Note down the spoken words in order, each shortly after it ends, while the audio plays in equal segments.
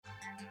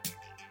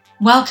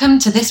Welcome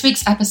to this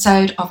week's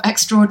episode of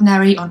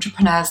Extraordinary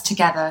Entrepreneurs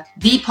Together,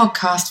 the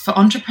podcast for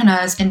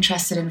entrepreneurs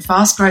interested in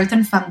fast growth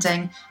and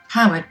funding,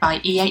 powered by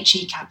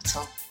EHE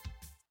Capital.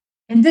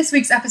 In this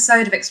week's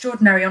episode of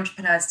Extraordinary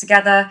Entrepreneurs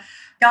Together,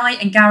 Guy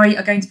and Gary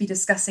are going to be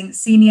discussing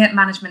senior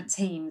management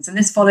teams, and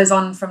this follows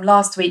on from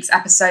last week's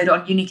episode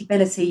on unique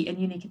ability and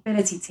unique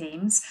ability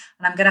teams.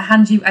 And I'm going to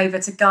hand you over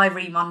to Guy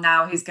Remon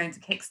now, who's going to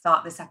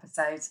kickstart this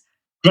episode.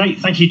 Great.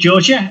 Thank you,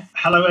 Georgia.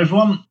 Hello,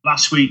 everyone.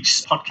 Last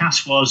week's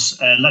podcast was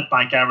led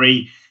by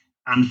Gary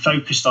and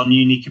focused on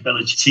unique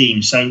ability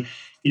teams. So,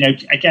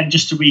 again,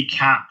 just to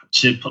recap,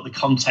 to put the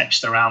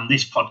context around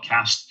this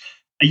podcast,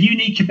 a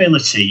unique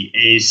ability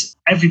is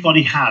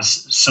everybody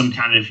has some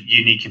kind of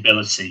unique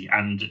ability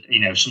and,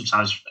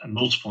 sometimes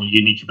multiple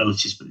unique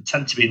abilities, but they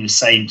tend to be in the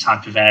same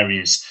type of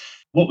areas.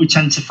 What we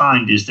tend to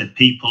find is that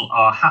people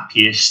are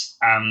happiest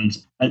and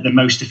the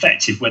most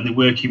effective when they're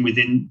working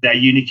within their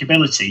unique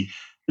ability.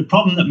 The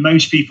problem that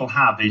most people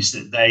have is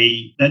that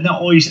they're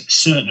not always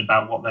certain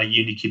about what their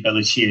unique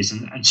ability is.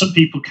 And some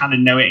people kind of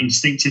know it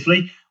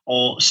instinctively,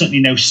 or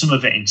certainly know some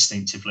of it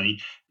instinctively.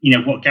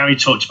 What Gary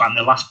talked about in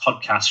the last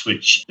podcast,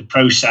 which the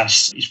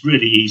process is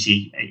really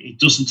easy. It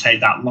doesn't take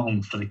that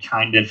long for the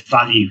kind of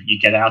value you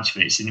get out of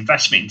it. It's an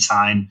investment in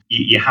time.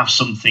 You have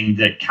something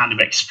that kind of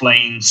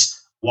explains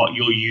what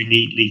you're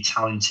uniquely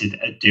talented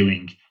at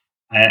doing.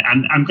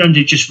 And I'm going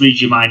to just read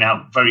you mine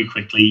out very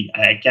quickly,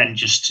 again,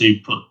 just to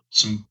put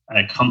some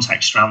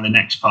context around the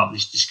next part of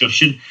this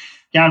discussion.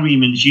 Gary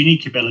Remon's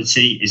unique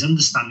ability is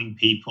understanding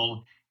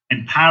people,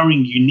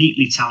 empowering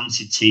uniquely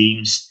talented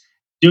teams,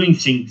 doing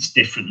things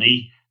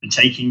differently, and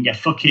taking a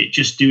fuck it,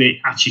 just do it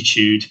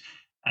attitude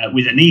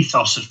with an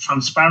ethos of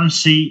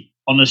transparency,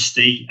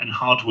 honesty, and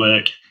hard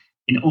work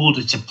in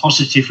order to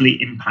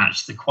positively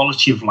impact the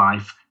quality of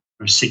life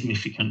for a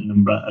significant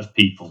number of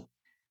people.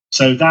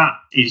 So that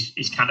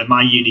is kind of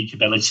my unique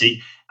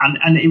ability.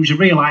 And it was a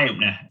real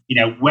eye-opener.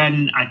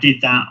 When I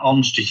did that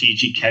on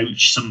Strategic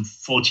Coach some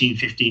 14,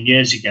 15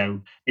 years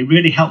ago, it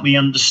really helped me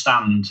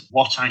understand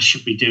what I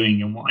should be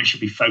doing and what I should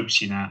be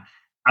focusing at.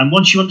 And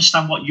once you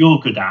understand what you're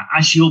good at,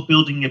 as you're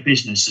building a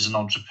business as an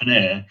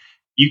entrepreneur,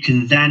 you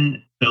can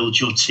then build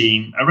your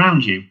team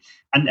around you.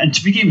 And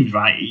to begin with,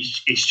 right,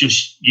 it's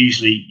just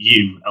usually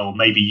you, or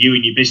maybe you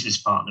and your business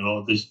partner,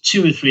 or there's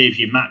two or three of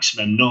you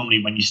maximum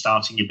normally when you're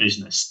starting a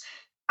business.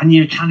 And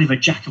you're kind of a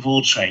jack of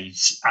all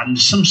trades, and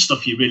some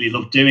stuff you really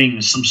love doing,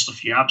 and some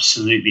stuff you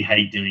absolutely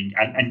hate doing.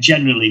 And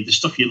generally, the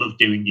stuff you love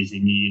doing is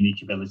in your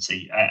unique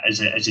ability as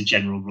a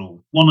general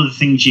rule. One of the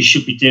things you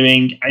should be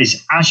doing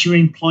is, as you're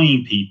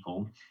employing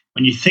people,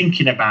 when you're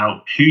thinking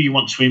about who you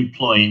want to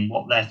employ and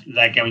what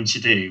they're going to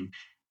do,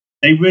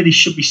 they really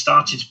should be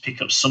starting to pick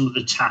up some of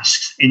the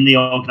tasks in the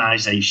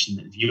organisation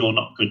that you're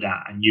not good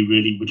at and you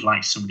really would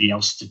like somebody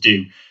else to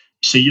do.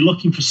 So you're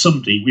looking for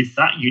somebody with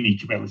that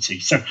unique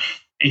ability. So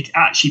it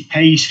actually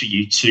pays for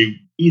you to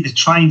either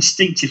try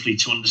instinctively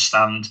to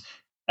understand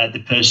the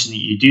person that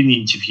you're doing the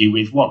interview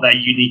with, what their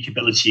unique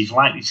ability is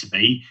likely to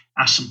be,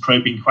 ask some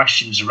probing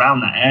questions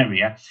around that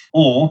area,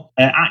 or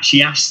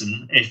actually ask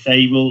them if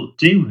they will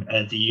do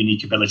the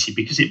unique ability,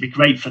 because it'd be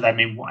great for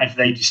them in whatever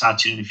they decide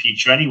to do in the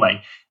future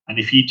anyway. And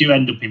if you do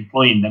end up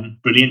employing them,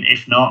 brilliant.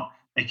 If not,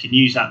 they can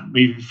use that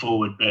moving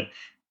forward. But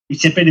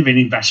it's a bit of an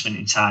investment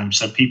in time.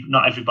 So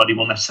not everybody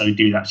will necessarily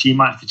do that. So you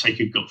might have to take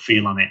a gut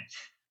feel on it.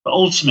 But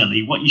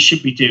ultimately, what you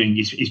should be doing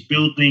is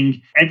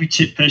building every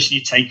person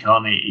you take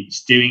on.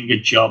 It's doing a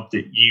job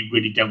that you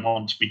really don't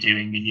want to be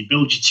doing, and you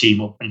build your team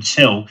up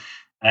until,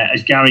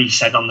 as Gary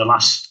said on the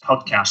last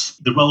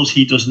podcast, the roles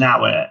he does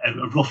now are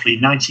roughly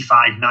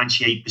 95,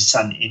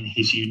 98% in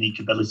his unique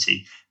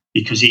ability,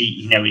 because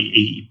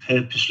he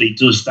purposely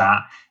does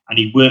that, and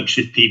he works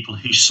with people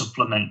who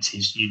supplement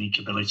his unique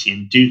ability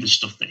and do the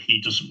stuff that he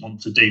doesn't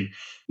want to do.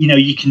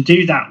 You can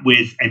do that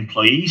with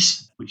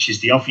employees, which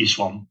is the obvious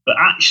one, but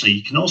actually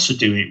you can also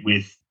do it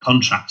with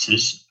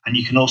contractors, and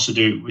you can also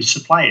do it with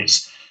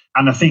suppliers.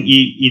 And I think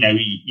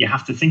you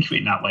have to think of it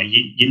in that way.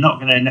 You're not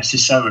going to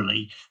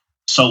necessarily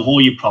solve all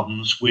your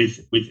problems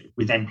with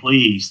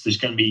employees. There's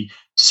going to be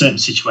certain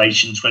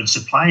situations when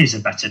suppliers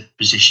are better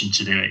positioned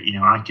to do it.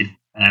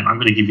 I'm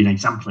going to give you an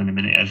example in a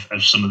minute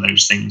of some of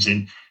those things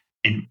in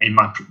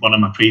one of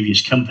my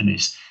previous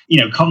companies.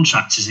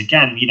 Contractors,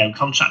 again,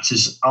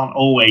 contractors aren't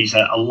always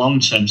a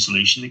long-term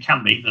solution. They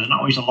can be, but they're not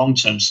always a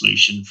long-term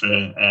solution for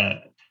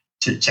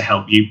to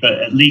help you, but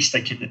at least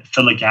they can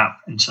fill a gap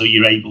until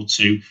you're able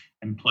to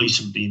employ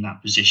somebody in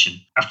that position.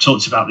 I've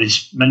talked about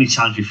this many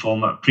times before.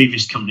 My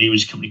previous company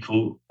was a company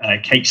called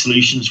Cake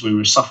Solutions. We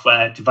were a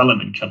software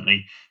development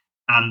company.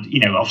 And,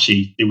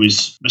 obviously there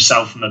was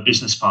myself and my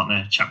business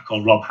partner, a chap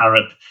called Rob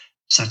Harrop,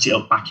 set it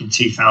up back in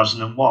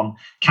 2001.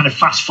 Kind of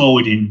fast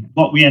forwarding,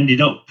 what we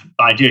ended up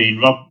by doing,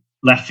 Rob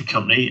left the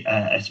company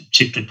at a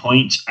particular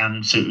point,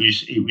 and so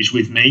it was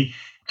with me.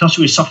 Because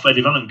we were a software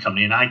development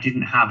company and I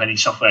didn't have any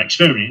software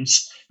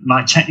experience,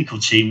 my technical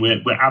team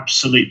were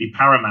absolutely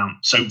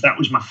paramount. So that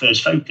was my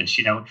first focus.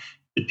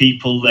 The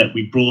people that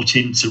we brought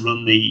in to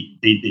run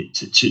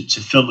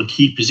to fill the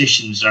key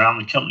positions around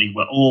the company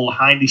were all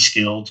highly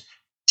skilled,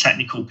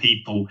 technical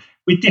people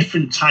with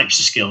different types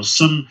of skills.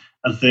 Some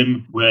of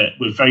them were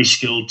very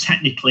skilled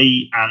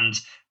technically and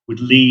would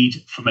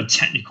lead from a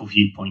technical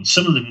viewpoint.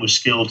 Some of them were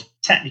skilled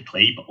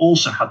technically, but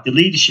also had the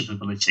leadership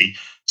ability.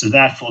 So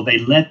therefore, they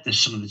led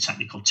some of the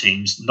technical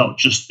teams, not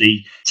just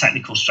the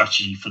technical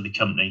strategy for the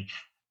company.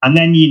 And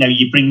then,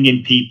 you bring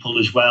in people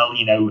as well,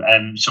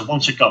 so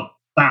once I got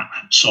that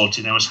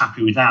sorted, I was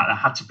happy with that. I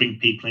had to bring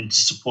people in to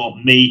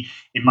support me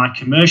in my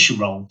commercial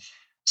role.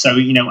 So,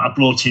 I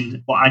brought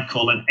in what I'd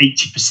call an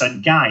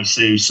 80% guy.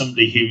 So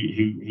somebody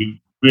who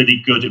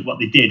really good at what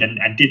they did and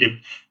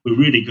were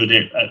really good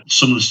at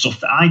some of the stuff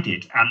that I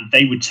did. And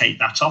they would take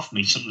that off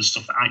me, some of the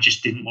stuff that I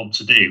just didn't want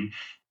to do.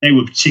 They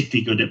were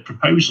particularly good at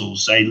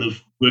proposals. They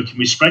love working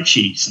with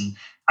spreadsheets. And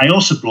I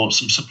also brought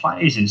some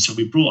suppliers in. So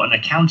we brought an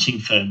accounting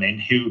firm in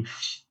who,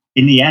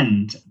 in the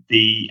end,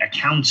 the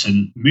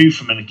accountant moved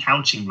from an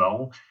accounting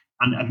role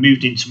and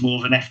moved into more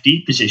of an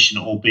FD position,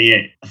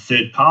 albeit a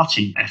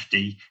third-party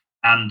FD.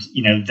 And,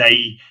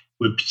 they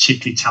were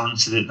particularly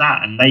talented at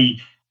that. And they,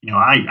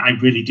 I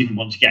really didn't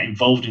want to get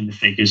involved in the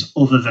figures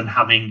other than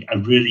having a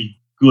really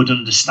good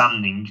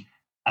understanding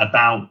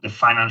about the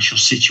financial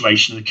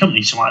situation of the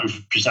company. So I was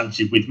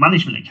presented with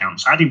management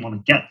accounts. I didn't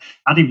want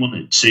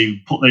to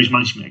put those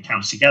management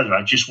accounts together.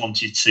 I just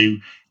wanted to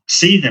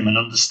see them and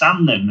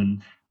understand them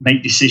and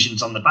make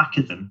decisions on the back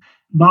of them.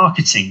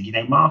 Marketing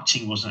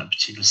wasn't a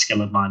particular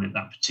skill of mine at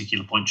that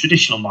particular point,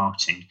 traditional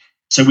marketing.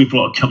 So we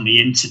brought a company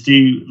in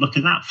to look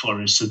at that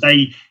for us. So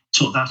they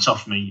took that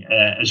off me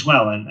as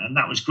well. And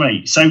that was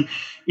great. So,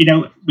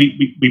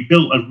 we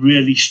built a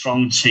really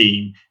strong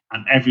team,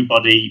 and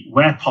everybody,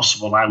 where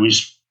possible, I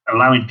was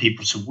allowing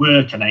people to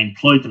work and I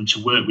employed them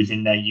to work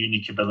within their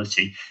unique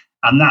ability.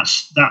 And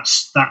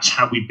that's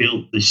how we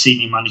built the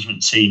senior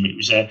management team. It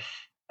was a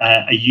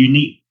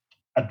unique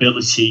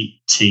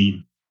ability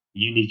team,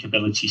 unique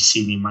ability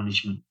senior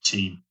management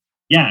team.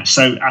 Yeah,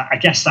 so I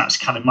guess that's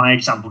kind of my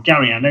example.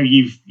 Gary, I know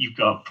you've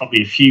got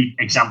probably a few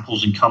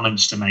examples and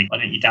comments to make. Why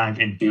don't you dive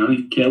in? I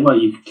think,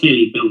 you've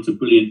clearly built a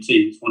brilliant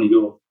team. It's one of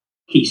your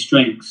key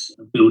strengths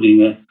of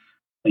building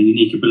a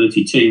unique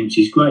ability team, which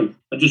is great.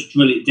 But just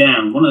drill it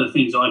down. One of the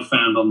things I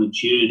found on the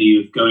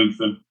journey of going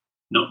from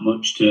not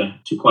much to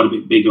quite a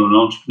bit bigger on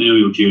an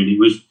entrepreneurial journey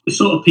was the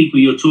sort of people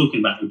you're talking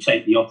about who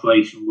take the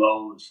operational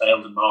role of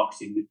sales and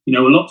marketing.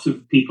 Lots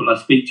of people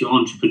I speak to,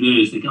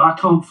 entrepreneurs, they go, I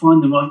can't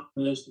find the right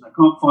person, I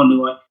can't find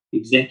the right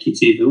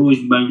executive. They're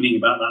always moaning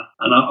about that.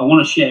 And I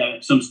want to share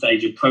at some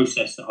stage a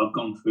process that I've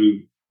gone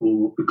through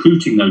for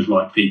recruiting those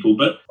right people.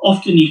 But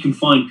often you can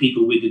find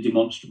people with a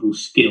demonstrable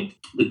skill.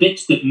 The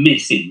bits that are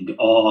missing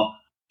are,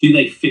 do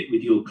they fit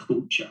with your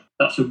culture?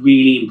 That's a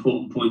really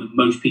important point that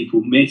most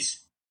people miss.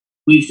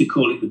 We used to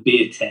call it the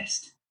beer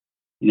test.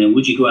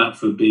 Would you go out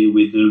for a beer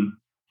with them,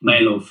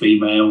 male or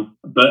female?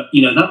 But,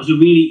 that was a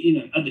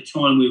really, at the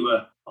time we were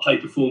a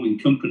high-performing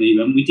company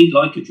and we did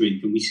like a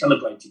drink and we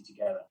celebrated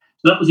together.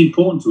 So that was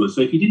important to us.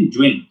 So if you didn't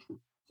drink,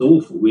 it's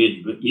awful,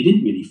 really, but you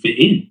didn't really fit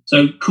in.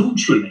 So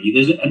culturally,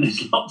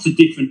 there's lots of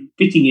different,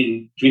 fitting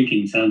in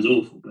drinking sounds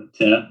awful, but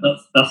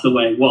that's the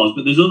way it was.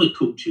 But there's other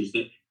cultures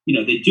that,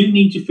 they do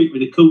need to fit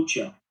with the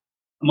culture.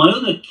 My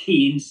other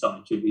key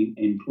insight of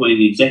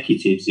employing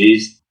executives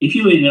is if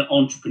you're in an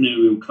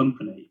entrepreneurial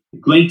company, a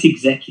great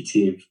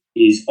executive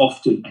is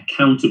often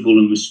accountable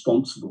and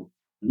responsible.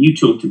 And you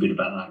talked a bit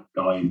about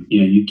that, Guy.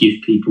 You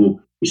give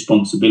people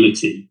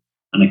responsibility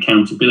and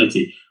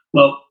accountability.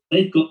 Well,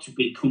 they've got to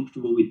be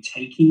comfortable with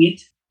taking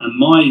it. And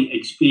my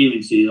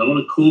experience is a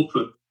lot of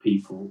corporate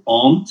people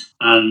aren't,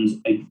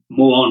 and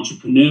more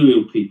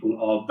entrepreneurial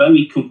people are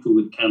very comfortable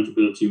with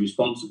accountability and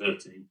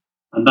responsibility.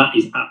 And that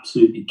is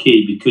absolutely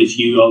key because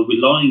you are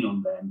relying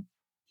on them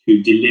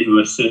to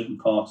deliver a certain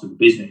part of the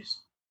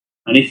business.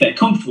 And if they're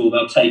comfortable,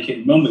 they'll take it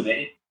and run with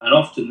it. And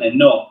often they're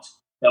not.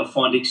 They'll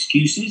find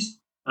excuses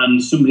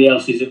and somebody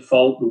else is at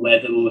fault, the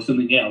weather or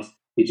something else.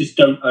 They just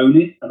don't own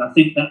it. And I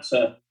think that's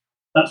a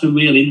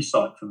real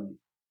insight for me.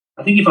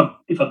 I think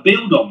if I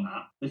build on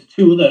that, there's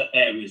two other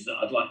areas that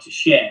I'd like to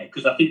share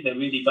because I think they're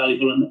really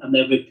valuable and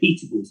they're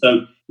repeatable.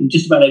 So in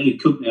just about every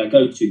company I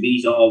go to,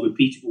 these are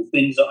repeatable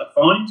things that I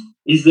find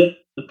is that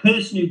the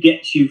person who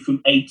gets you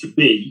from A to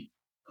B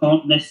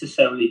can't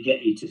necessarily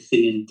get you to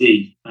C and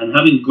D. And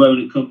having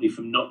grown a company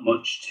from not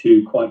much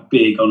to quite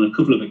big on a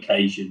couple of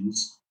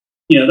occasions,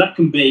 that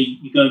can be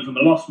you're going from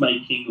a loss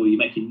making or you're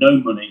making no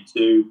money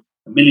to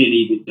 $1 million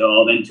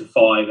EBITDA, then to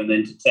 5 and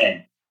then to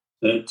 10.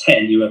 So at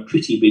 10, you're a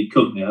pretty big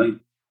company. I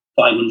think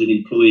 500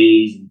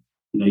 employees, and,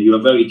 you're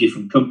a very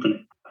different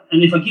company.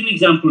 And if I give an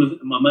example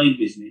of my main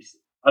business,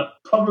 I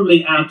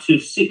probably out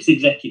of 6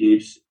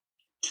 executives,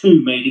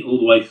 2 made it all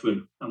the way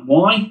through. And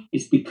why?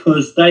 It's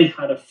because they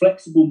had a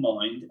flexible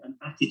mind and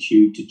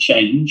attitude to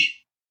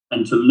change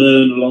and to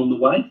learn along the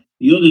way.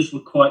 The others were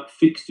quite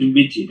fixed and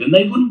rigid, and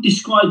they wouldn't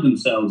describe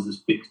themselves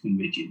as fixed and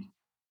rigid,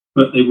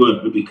 but they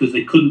were because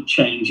they couldn't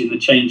change in the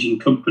changing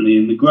company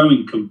and the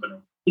growing company.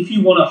 If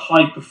you want a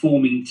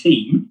high-performing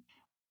team,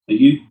 so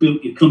you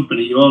built your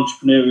company, your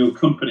entrepreneurial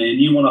company, and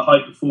you want a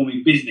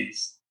high-performing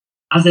business,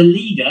 as a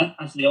leader,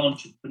 as the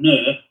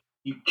entrepreneur,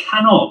 You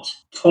cannot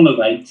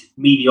tolerate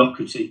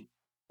mediocrity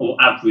or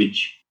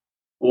average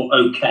or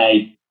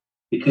okay,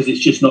 because it's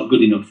just not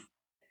good enough.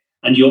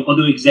 And your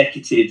other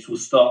executives will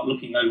start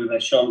looking over their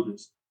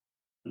shoulders.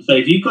 And so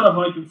if you've got a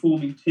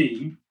high-performing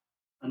team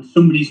and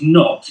somebody's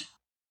not,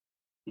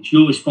 it's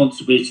your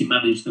responsibility to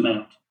manage them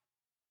out.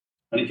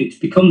 And if it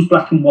becomes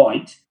black and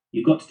white,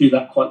 you've got to do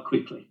that quite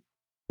quickly,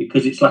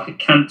 because it's like a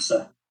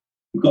cancer.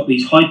 You've got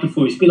these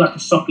high-performers, it's a bit like a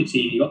soccer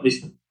team. You've got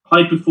this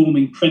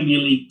high-performing Premier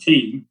League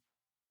team,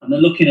 and they're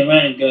looking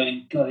around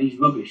going, God, he's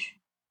rubbish.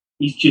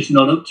 He's just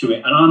not up to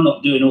it. And I'm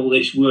not doing all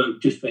this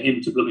work just for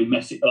him to blooming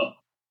mess it up.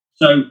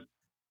 So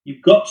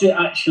you've got to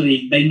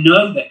actually, they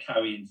know they're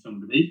carrying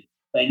somebody.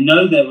 They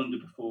know they're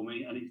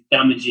underperforming and it's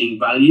damaging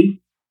value.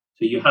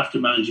 So you have to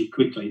manage it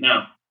quickly.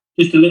 Now,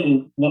 just a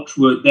little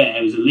watchword there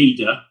as a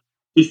leader,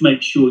 just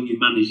make sure you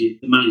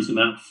manage them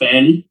out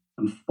fairly.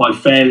 And by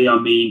fairly, I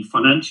mean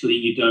financially,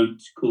 you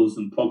don't cause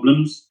them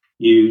problems.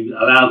 You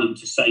allow them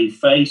to save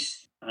face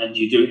and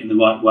you do it in the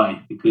right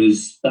way,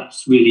 because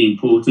that's really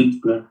important.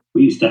 But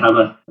we used to have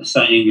a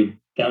saying of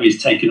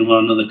Gary's taken them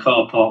on another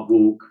car park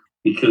walk,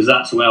 because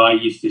that's where I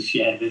used to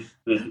share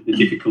the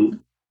difficult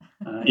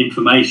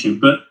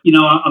information. But, you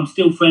know, I'm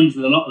still friends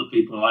with a lot of the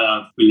people I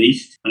have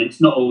released, and it's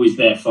not always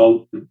their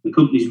fault. The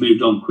company's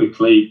moved on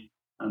quickly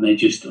and they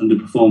just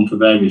underperform for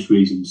various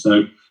reasons.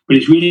 So, but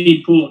it's really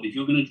important, if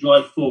you're going to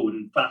drive forward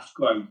and fast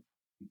growth,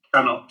 you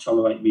cannot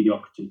tolerate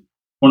mediocrity.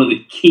 One of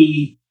the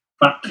key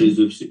factors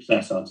of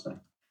success, I'd say.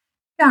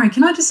 Gary,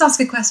 can I just ask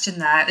a question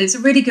there? It's a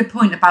really good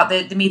point about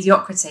the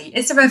mediocrity.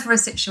 Is there ever a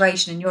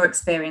situation in your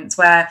experience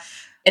where,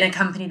 in a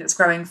company that's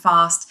growing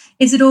fast,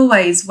 is it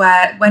always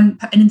where when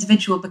an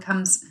individual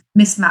becomes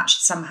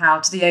mismatched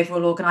somehow to the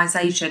overall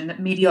organisation, that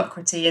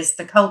mediocrity is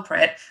the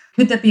culprit?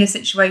 Could there be a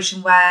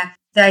situation where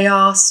they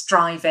are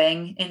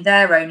striving in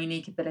their own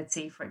unique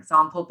ability, for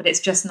example, but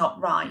it's just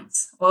not right?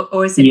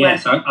 Or is it?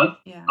 Yes,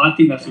 I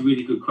think that's a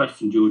really good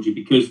question, Georgia,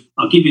 because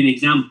I'll give you an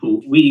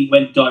example. We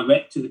went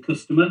direct to the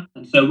customer.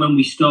 And so when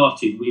we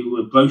started, we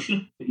were a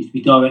brochure. It used to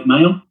be direct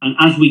mail. And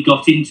as we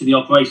got into the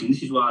operation,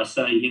 this is why I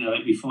say, you know,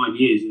 every 5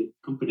 years that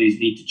companies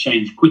need to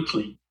change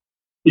quickly,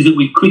 is that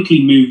we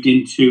quickly moved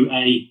into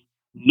a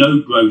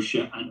no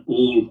brochure and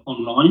all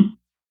online.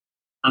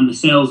 And the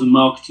sales and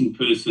marketing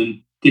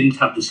person didn't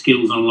have the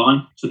skills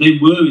online. So they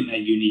were in their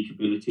unique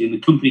ability, and the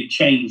company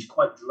changed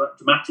quite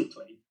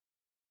dramatically.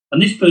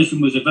 And this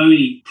person was a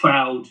very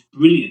proud,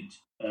 brilliant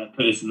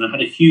person and had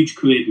a huge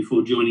career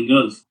before joining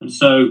us. And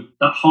so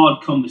that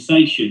hard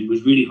conversation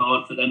was really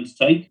hard for them to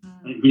take,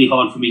 and it was really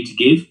hard for me to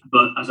give.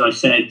 But as I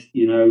said,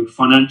 you know,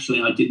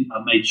 financially,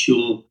 I made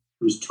sure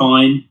there was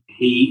time.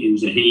 He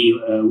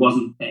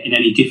wasn't in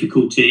any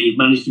difficulty,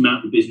 managed him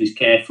out of the business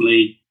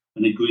carefully,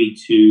 and agreed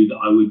that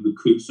I would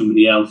recruit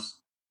somebody else,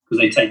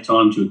 because they take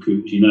time to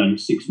recruit, as you know,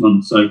 6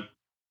 months. So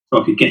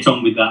I could get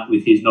on with that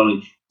with his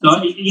knowledge.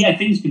 So, yeah,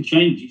 things can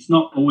change. It's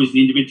not always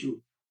the individual.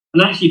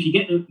 And actually, if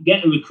you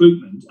get a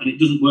recruitment and it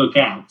doesn't work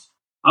out,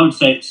 I would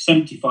say it's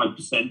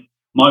 75%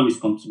 my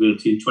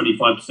responsibility and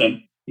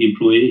 25% the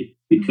employee,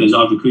 because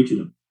I've recruited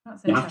them.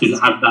 You have to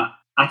have that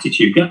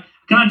attitude. Can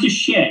I just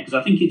share, because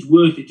I think it's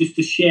worth it, just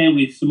to share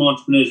with some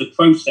entrepreneurs a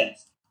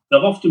process.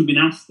 I've often been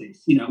asked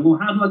this, you know, well,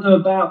 how do I go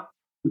about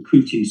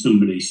recruiting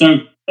somebody? So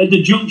at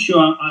the juncture,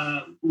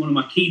 one of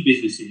my key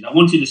businesses, I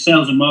wanted a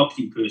sales and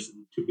marketing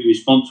person to be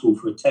responsible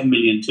for a 10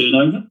 million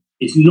turnover.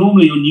 It's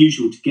normally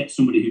unusual to get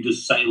somebody who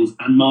does sales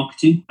and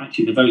marketing.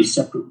 Actually, they're very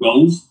separate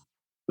roles.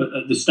 But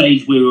at the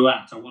stage we were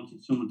at, I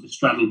wanted someone to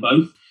straddle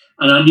both.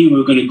 And I knew we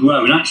were going to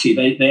grow. And actually,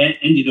 they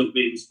ended up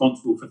being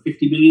responsible for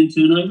 50 million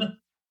turnover,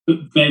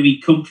 but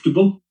very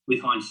comfortable.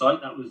 With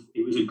hindsight,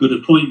 it was a good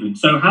appointment.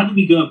 So how did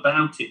we go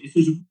about it? This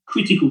was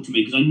critical to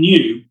me, because I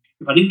knew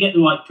if I didn't get the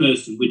right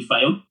person, we'd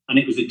fail. And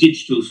it was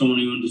someone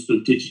who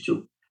understood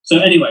digital. So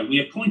anyway,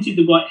 we appointed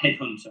the right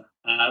headhunter.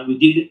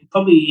 We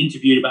probably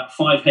interviewed about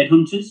 5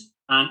 headhunters,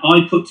 and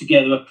I put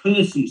together a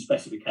person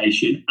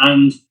specification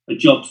and a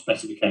job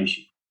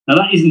specification. Now,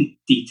 that isn't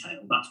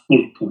detailed, that's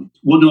bullet points.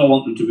 What do I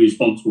want them to be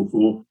responsible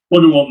for?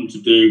 What do I want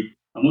them to do?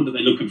 And what do they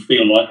look and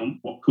feel like? And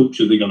what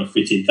culture they're going to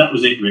fit in? That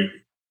was it,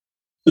 really.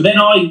 So then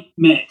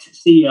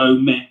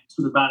CEO met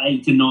sort of about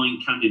 8 to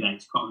 9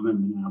 candidates, can't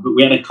remember now, but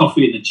we had a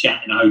coffee and a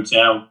chat in a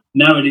hotel,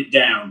 narrowed it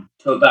down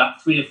to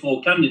about 3 or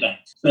 4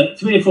 candidates. So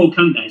 3 or 4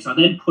 candidates, I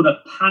then put a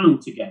panel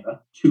together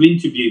to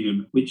interview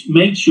them, which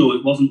made sure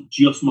it wasn't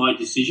just my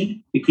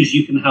decision, because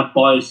you can have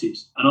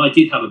biases. And I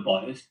did have a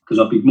bias, because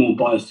I'd be more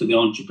biased to the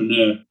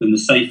entrepreneur than the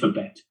safer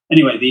bet.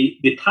 Anyway,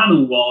 the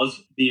panel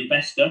was the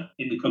investor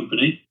in the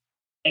company,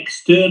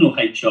 external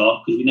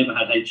HR, because we never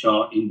had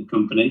HR in the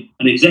company,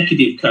 an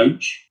executive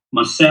coach,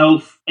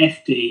 myself,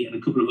 FD, and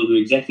a couple of other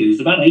executives.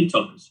 There's about 8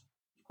 of us.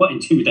 Quite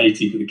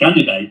intimidating for the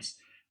candidates.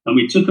 And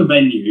we took a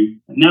venue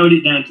and narrowed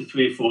it down to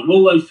 3 or 4. And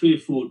all those 3 or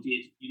 4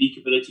 did unique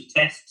ability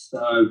tests.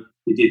 So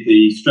they did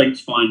the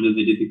Strengths Finder,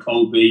 they did the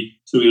Colby,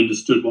 so we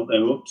understood what they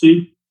were up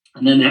to.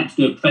 And then they had to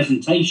do a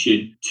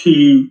presentation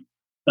to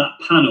that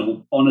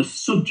panel on a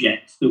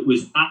subject that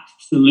was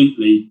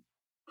absolutely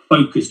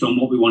focused on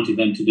what we wanted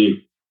them to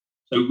do.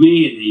 So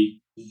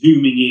really,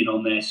 zooming in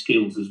on their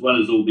skills as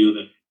well as all the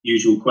other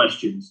usual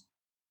questions.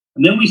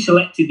 And then we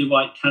selected the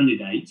right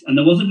candidate, and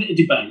there was a bit of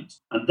debate.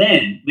 And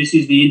then, this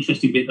is the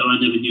interesting bit that I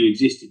never knew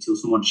existed till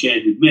someone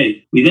shared with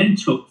me. We then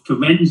took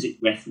forensic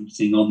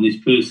referencing on this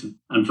person.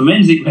 And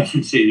forensic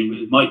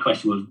referencing, my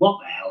question was,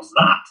 what the hell's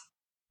that?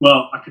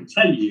 Well, I can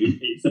tell you,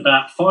 it's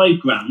about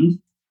 $5,000.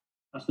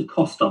 That's the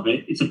cost of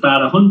it. It's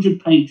about a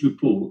 100-page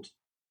report.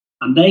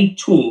 And they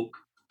talk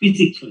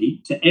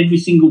physically to every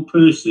single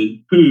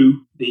person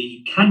who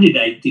the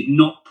candidate did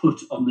not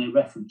put on their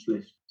reference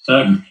list.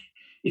 So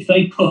if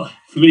they put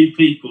 3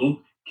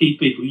 people, key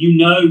people, you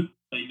know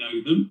they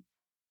know them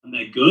and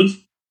they're good,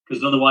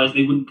 because otherwise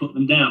they wouldn't put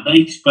them down.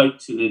 They spoke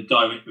to the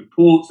direct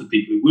reports, the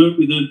people who worked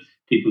with them,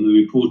 people they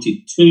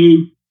reported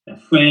to, their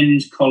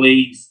friends,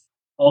 colleagues.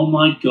 Oh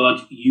my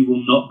God, you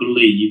will not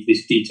believe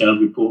this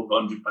detailed report of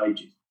 100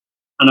 pages.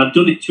 And I've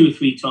done it 2 or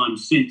 3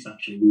 times since,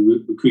 actually,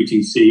 with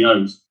recruiting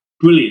CEOs.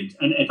 Brilliant.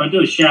 And if I do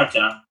a shout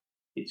out,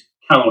 it's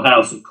Carol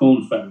House at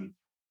Corn Ferry,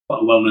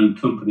 quite a well-known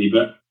company,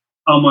 but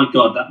oh my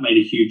God, that made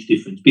a huge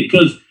difference,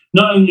 because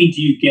not only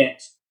do you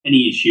get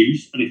any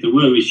issues, and if there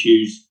were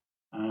issues,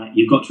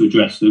 you've got to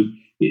address them,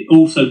 it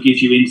also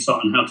gives you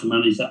insight on how to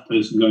manage that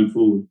person going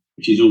forward,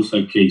 which is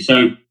also key.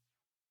 So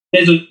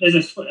there's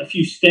a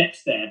few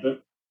steps there,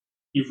 but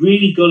you've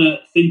really got to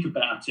think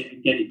about it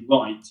and get it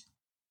right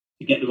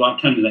to get the right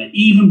candidate.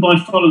 Even by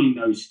following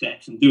those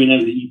steps and doing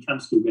everything, you can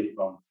still get it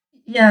wrong.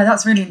 Yeah,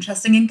 that's really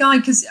interesting. And Guy,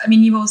 because I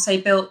mean, you also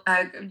built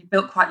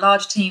quite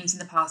large teams in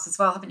the past as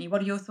well, haven't you?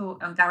 What are your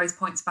thoughts on Gary's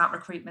points about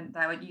recruitment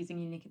there and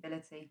using unique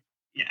ability?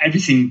 Yeah,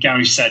 everything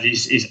Gary said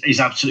is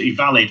absolutely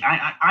valid.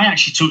 I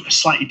actually took a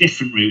slightly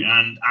different route,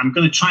 and I'm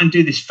going to try and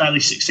do this fairly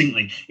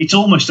succinctly. It's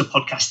almost a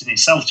podcast in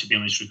itself, to be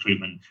honest,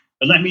 recruitment.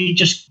 But let me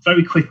just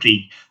very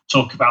quickly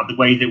talk about the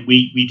way that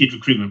we did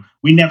recruitment.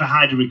 We never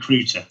hired a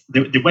recruiter.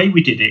 The way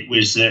we did it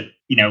was that,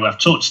 I've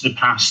talked to the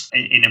past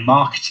in a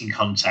marketing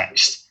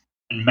context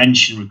and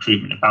mentioned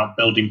recruitment about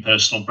building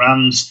personal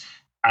brands.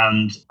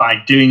 And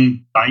by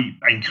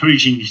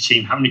encouraging your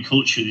team, having a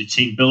culture of the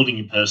team, building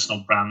a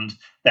personal brand,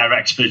 their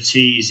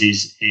expertise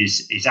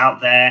is out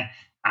there.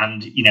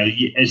 And,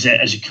 as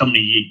a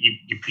company,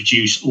 you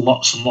produce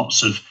lots and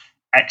lots of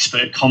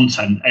expert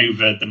content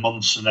over the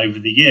months and over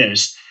the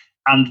years.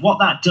 And what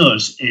that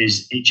does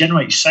is it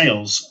generates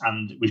sales.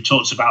 And we've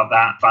talked about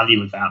that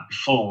value of that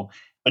before,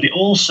 but it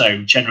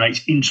also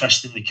generates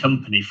interest in the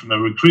company from a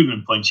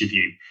recruitment point of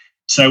view.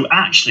 So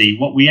actually,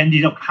 what we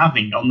ended up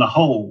having on the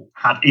whole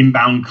had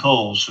inbound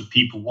calls for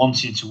people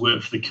wanting to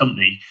work for the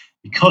company.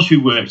 Because we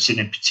worked in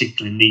a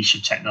particular niche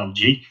of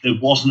technology, there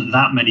wasn't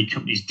that many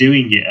companies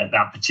doing it at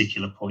that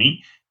particular point.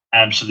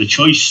 So the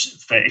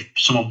choice for if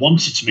someone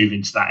wanted to move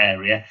into that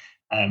area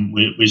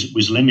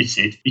was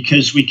limited,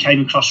 because we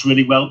came across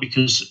really well,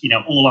 because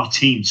all our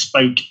team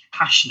spoke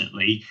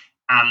passionately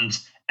and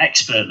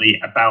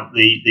expertly about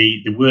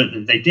the work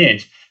that they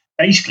did.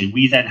 Basically,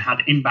 we then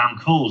had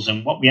inbound calls,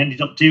 and what we ended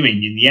up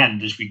doing in the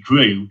end, as we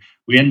grew,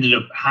 we ended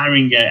up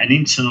hiring an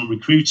internal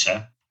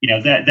recruiter.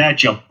 Their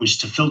job was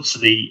to filter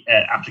the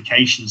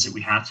applications that we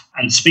had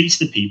and speak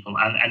to the people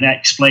and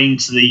explain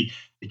to the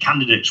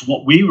candidates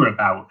what we were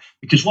about.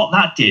 Because what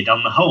that did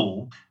on the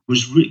whole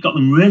was got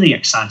them really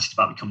excited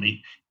about the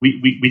company.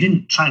 We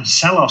didn't try and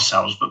sell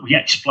ourselves, but we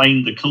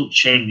explained the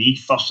culture and the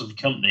ethos of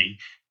the company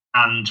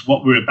and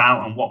what we're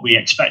about and what we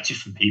expected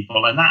from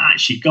people. And that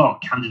actually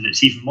got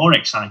candidates even more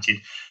excited.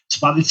 So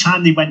by the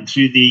time they went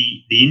through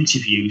the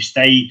interviews,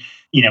 they,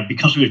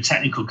 because we were a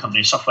technical company,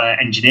 a software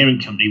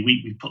engineering company,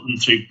 we put them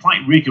through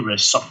quite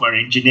rigorous software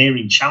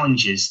engineering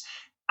challenges.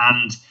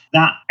 And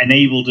that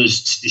enabled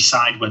us to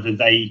decide whether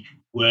they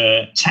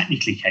were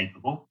technically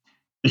capable.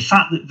 The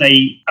fact that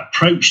they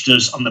approached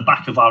us on the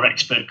back of our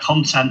expert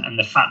content, and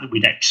the fact that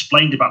we'd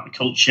explained about the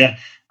culture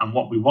and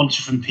what we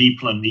wanted from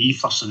people and the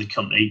ethos of the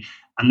company,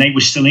 and they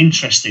were still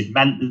interested,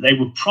 meant that they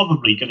were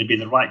probably going to be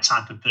the right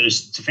type of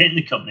person to fit in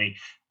the company.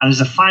 And as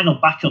a final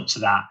backup to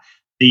that,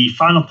 the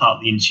final part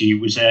of the interview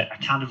was a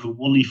kind of a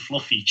woolly,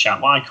 fluffy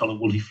chat, what I call a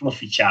woolly,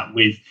 fluffy chat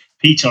with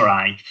Peter or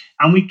I.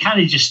 And we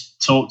kind of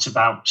just talked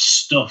about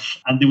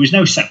stuff, and there was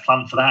no set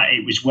plan for that.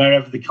 It was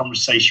wherever the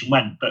conversation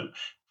went. But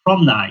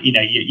from that,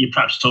 you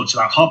perhaps talked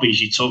about hobbies,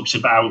 you talked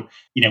about,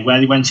 where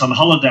they went on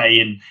holiday,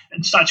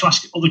 and started to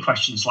ask other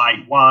questions like,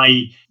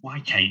 why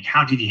cake?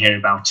 How did you hear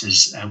about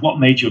us? What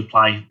made you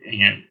apply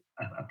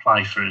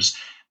for us?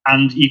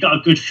 And you got a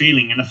good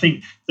feeling. And I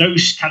think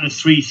those kind of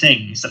 3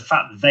 things, the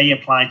fact that they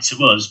applied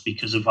to us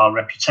because of our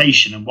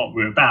reputation and what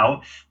we're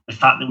about, the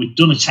fact that we'd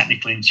done a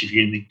technical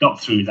interview and they got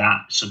through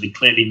that, so they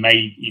clearly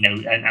made,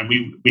 and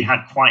we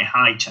had quite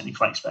high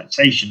technical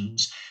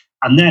expectations.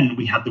 And then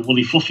we had the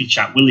woolly fluffy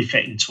chat. Will they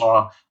fit into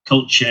our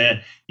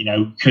culture?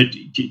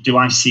 Do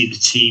I see the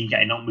team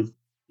getting on with,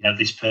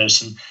 this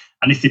person?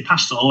 And if they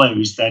passed all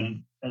those,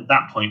 then at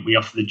that point we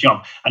offered the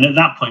job. And at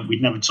that point,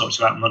 we'd never talked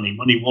about money.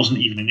 Money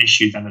wasn't even an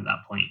issue then at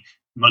that point.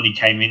 Money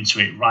came into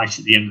it right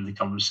at the end of the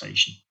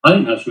conversation. I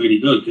think that's really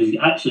good, because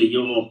actually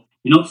you're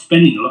not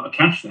spending a lot of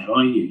cash there,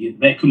 are you?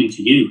 They're coming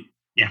to you.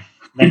 Yeah.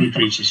 Men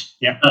recruiters,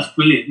 yeah. That's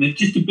brilliant. And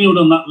just to build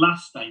on that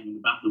last statement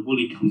about the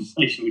Woolly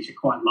conversation, which I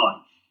quite like,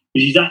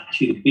 which is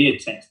actually the beer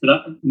test.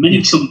 But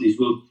many companies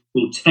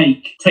will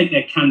take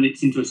their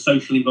candidates into a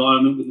social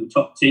environment with the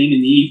top team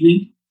in the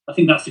evening. I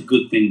think that's a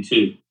good thing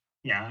too.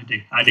 Yeah,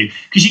 I do.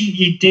 Because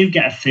you do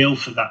get a feel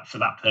for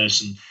that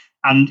person.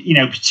 And,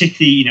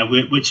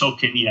 particularly, we're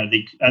talking,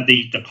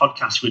 the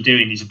podcast we're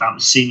doing is about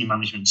the senior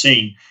management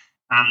team.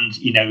 And,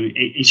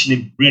 it's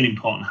a really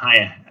important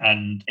hire,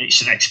 and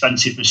it's an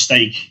expensive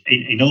mistake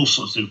in all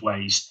sorts of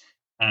ways.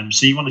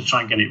 So you want to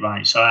try and get it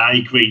right. So I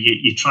agree.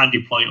 You try and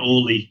deploy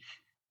all the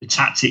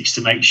tactics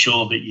to make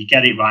sure that you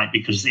get it right,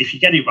 because if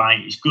you get it right,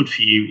 it's good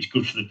for you, it's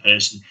good for the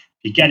person.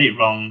 If you get it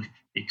wrong,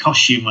 it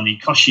costs you money,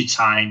 costs you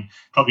time,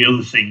 probably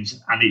other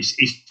things, and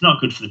it's not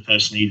good for the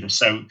person either.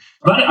 So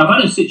I've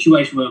had a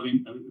situation where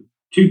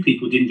two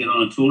people didn't get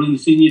on at all in the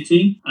senior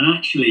team, and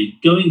actually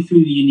going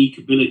through the unique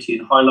ability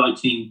and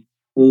highlighting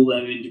all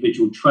their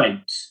individual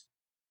traits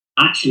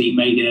actually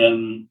made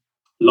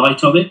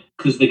light of it,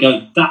 because they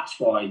go, that's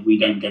why we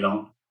don't get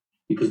on,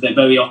 because they're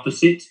very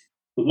opposite.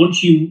 But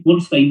once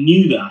they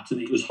knew that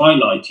and it was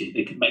highlighted,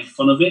 they could make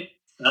fun of it.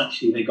 And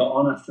actually, they got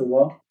on after a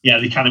while. Yeah,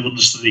 they kind of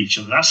understood each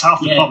other. That's half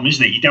the problem,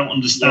 isn't it? You don't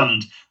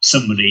understand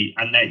somebody,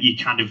 and that you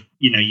kind of,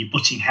 you're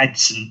butting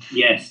heads, and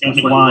don't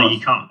know why you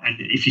can't. And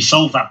if you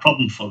solve that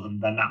problem for them,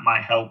 then that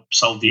might help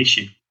solve the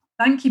issue.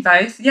 Thank you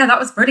both. Yeah, that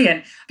was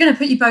brilliant. I'm going to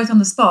put you both on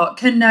the spot.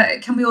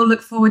 Can we all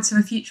look forward to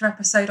a future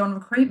episode on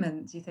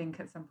recruitment, do you think,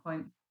 at some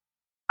point?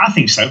 I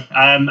think so.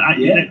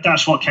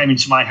 That's what came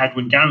into my head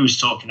when Gary was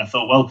talking. I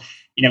thought, well,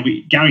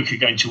 Gary could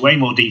go into way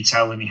more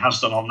detail than he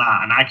has done on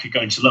that, and I could go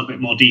into a little bit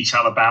more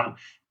detail about,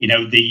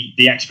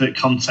 the expert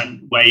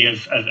content way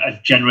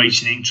of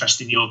generating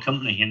interest in your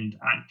company, and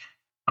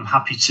I'm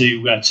happy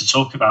to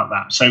talk about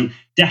that. So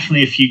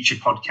definitely a future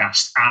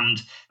podcast,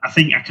 and I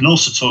think I can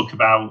also talk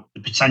about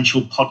the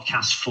potential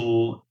podcast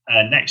for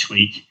next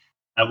week.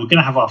 We're going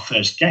to have our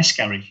first guest,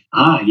 Gary.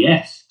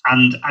 Yes.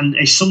 And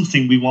it's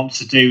something we want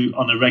to do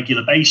on a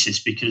regular basis,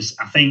 because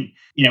I think,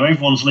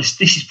 everyone's list.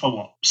 This is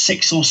probably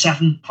 6 or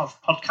 7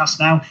 podcasts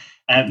now.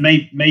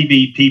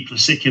 Maybe people are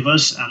sick of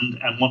us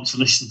and want to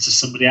listen to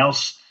somebody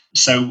else.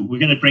 So we're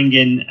going to bring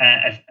in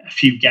a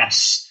few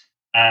guests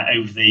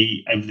over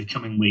the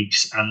coming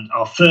weeks. And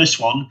our first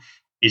one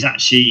is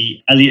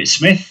actually Elliot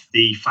Smith,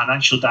 the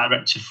financial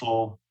director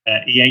for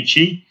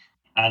EHE.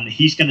 And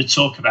he's going to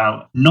talk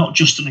about Not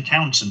Just an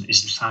Accountant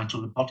is the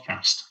title of the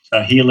podcast.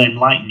 So he'll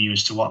enlighten you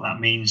as to what that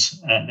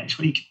means next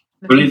week.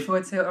 Looking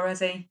forward to it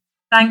already.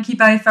 Thank you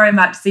both very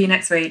much. See you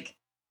next week.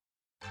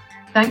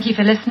 Thank you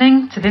for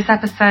listening to this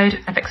episode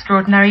of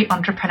Extraordinary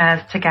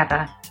Entrepreneurs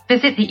Together.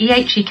 Visit the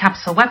EHE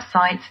Capital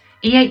website,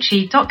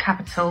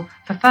 ehe.capital,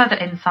 for further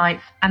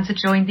insights and to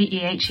join the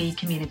EHE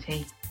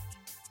community.